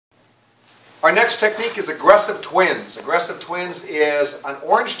Our next technique is aggressive twins. Aggressive twins is an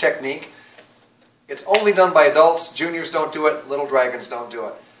orange technique. It's only done by adults. Juniors don't do it. Little dragons don't do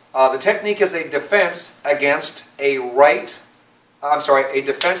it. The technique is a defense against a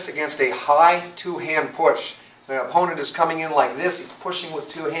defense against a high two-hand push. The opponent is coming in like this. He's pushing with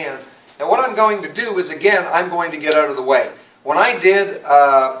two hands. And what I'm going to do is, again, I'm going to get out of the way. When I did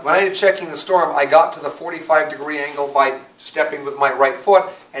Checking the Storm, I got to the 45-degree angle by stepping with my right foot.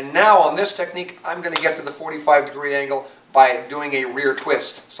 And now on this technique, I'm going to get to the 45-degree angle by doing a rear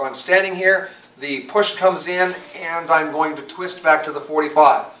twist. So I'm standing here, the push comes in, and I'm going to twist back to the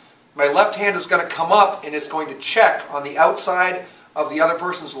 45. My left hand is going to come up, and it's going to check on the outside of the other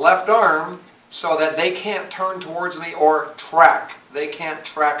person's left arm so that they can't turn towards me or track. They can't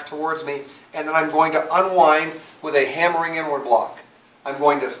track towards me. And then I'm going to unwind with a hammering inward block. I'm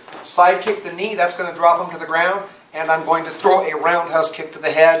going to side kick the knee, that's going to drop him to the ground, and I'm going to throw a roundhouse kick to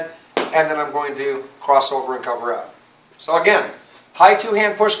the head, and then I'm going to cross over and cover up. So again, high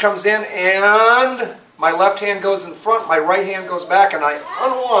two-hand push comes in, and my left hand goes in front, my right hand goes back, and I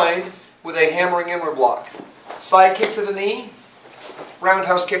unwind with a hammering inward block. Side kick to the knee,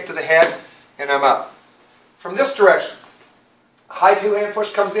 roundhouse kick to the head, and I'm up. From this direction, high two-hand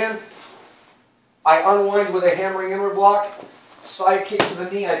push comes in, I unwind with a hammering inward block, side kick to the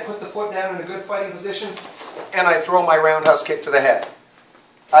knee, I put the foot down in a good fighting position, and I throw my roundhouse kick to the head.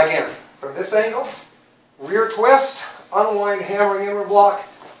 Again, from this angle, rear twist, unwind, hammering inward block,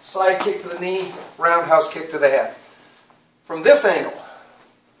 side kick to the knee, roundhouse kick to the head. From this angle,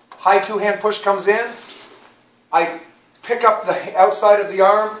 high two-hand push comes in, I pick up the outside of the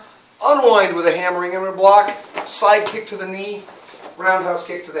arm, unwind with a hammering inward block, side kick to the knee, roundhouse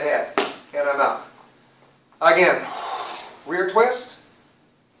kick to the head, and I'm out. Again, rear twist,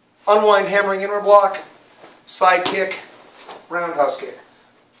 unwind, hammering inward block, side kick, roundhouse kick.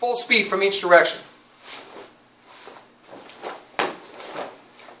 Full speed from each direction.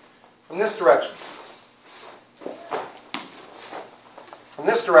 From this direction. From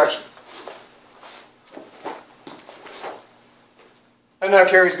this direction. And now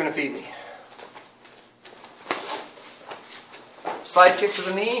Carrie's going to feed me. Side kick to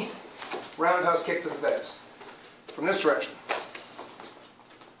the knee, roundhouse kick to the face. From this direction.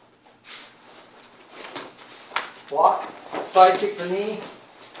 Block, side kick to the knee,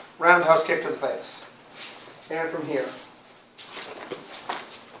 roundhouse kick to the face. And from here.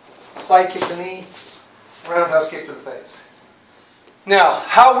 Side kick to the knee, roundhouse kick to the face. Now,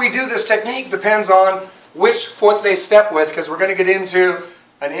 how we do this technique depends on which foot they step with, because we're going to get into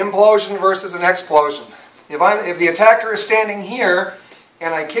an implosion versus an explosion. If the attacker is standing here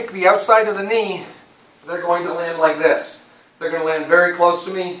and I kick the outside of the knee, they're going to land like this. They're going to land very close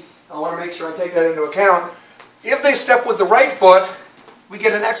to me. I want to make sure I take that into account. If they step with the right foot, we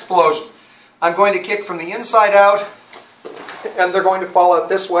get an explosion. I'm going to kick from the inside out, and they're going to fall out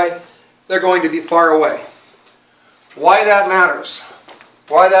this way. They're going to be far away. Why that matters?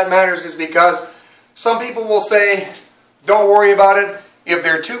 Why that matters is because some people will say, don't worry about it. If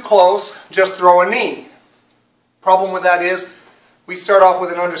they're too close, just throw a knee. Problem with that is, we start off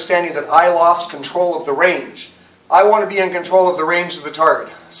with an understanding that I lost control of the range. I want to be in control of the range of the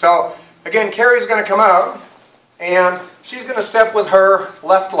target. So, again, Carrie's going to come out, and she's going to step with her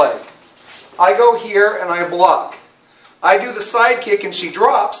left leg. I go here, and I block. I do the side kick, and she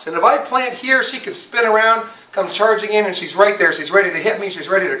drops. And if I plant here, she could spin around, come charging in, and she's right there. She's ready to hit me. She's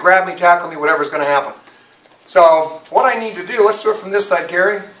ready to grab me, tackle me, whatever's going to happen. So, what I need to do, let's do it from this side,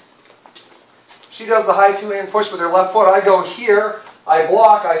 Carrie. She does the high two-hand push with her left foot. I go here, I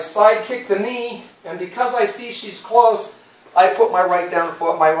block, I side kick the knee, and because I see she's close, I put my right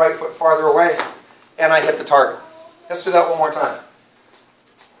foot farther away, and I hit the target. Let's do that one more time.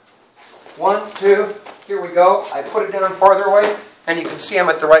 1, 2, here we go. I put it down farther away, and you can see I'm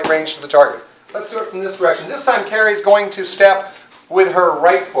at the right range to the target. Let's do it from this direction. This time Carrie's going to step with her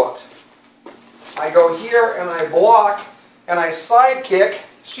right foot. I go here, and I block, and I side kick.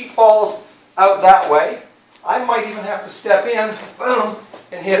 She falls out that way. I might even have to step in, boom,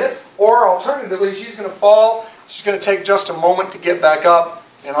 and hit it. Or alternatively, she's going to fall. She's going to take just a moment to get back up,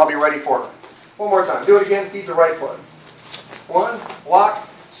 and I'll be ready for her. One more time. Do it again. Feed the right foot. 1, block,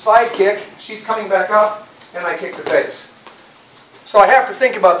 side kick. She's coming back up, and I kick the face. So I have to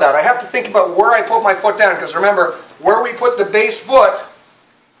think about that. I have to think about where I put my foot down, because remember, where we put the base foot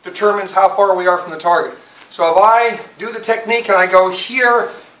determines how far we are from the target. So if I do the technique and I go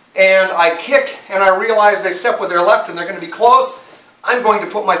here, and I kick, and I realize they step with their left and they're going to be close, I'm going to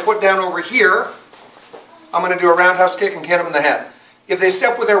put my foot down over here. I'm going to do a roundhouse kick and hit them in the head. If they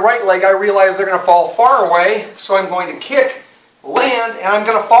step with their right leg, I realize they're going to fall far away, so I'm going to kick land, and I'm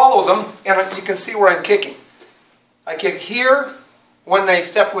going to follow them, and you can see where I'm kicking. I kicked here when they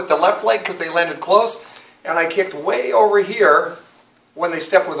stepped with the left leg because they landed close, and I kicked way over here when they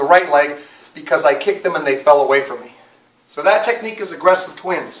stepped with the right leg because I kicked them and they fell away from me. So that technique is aggressive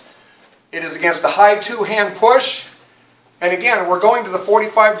twins. It is against a high two-hand push, and again, we're going to the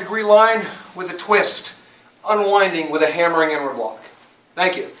 45-degree line with a twist, unwinding with a hammering inward block.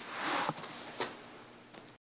 Thank you.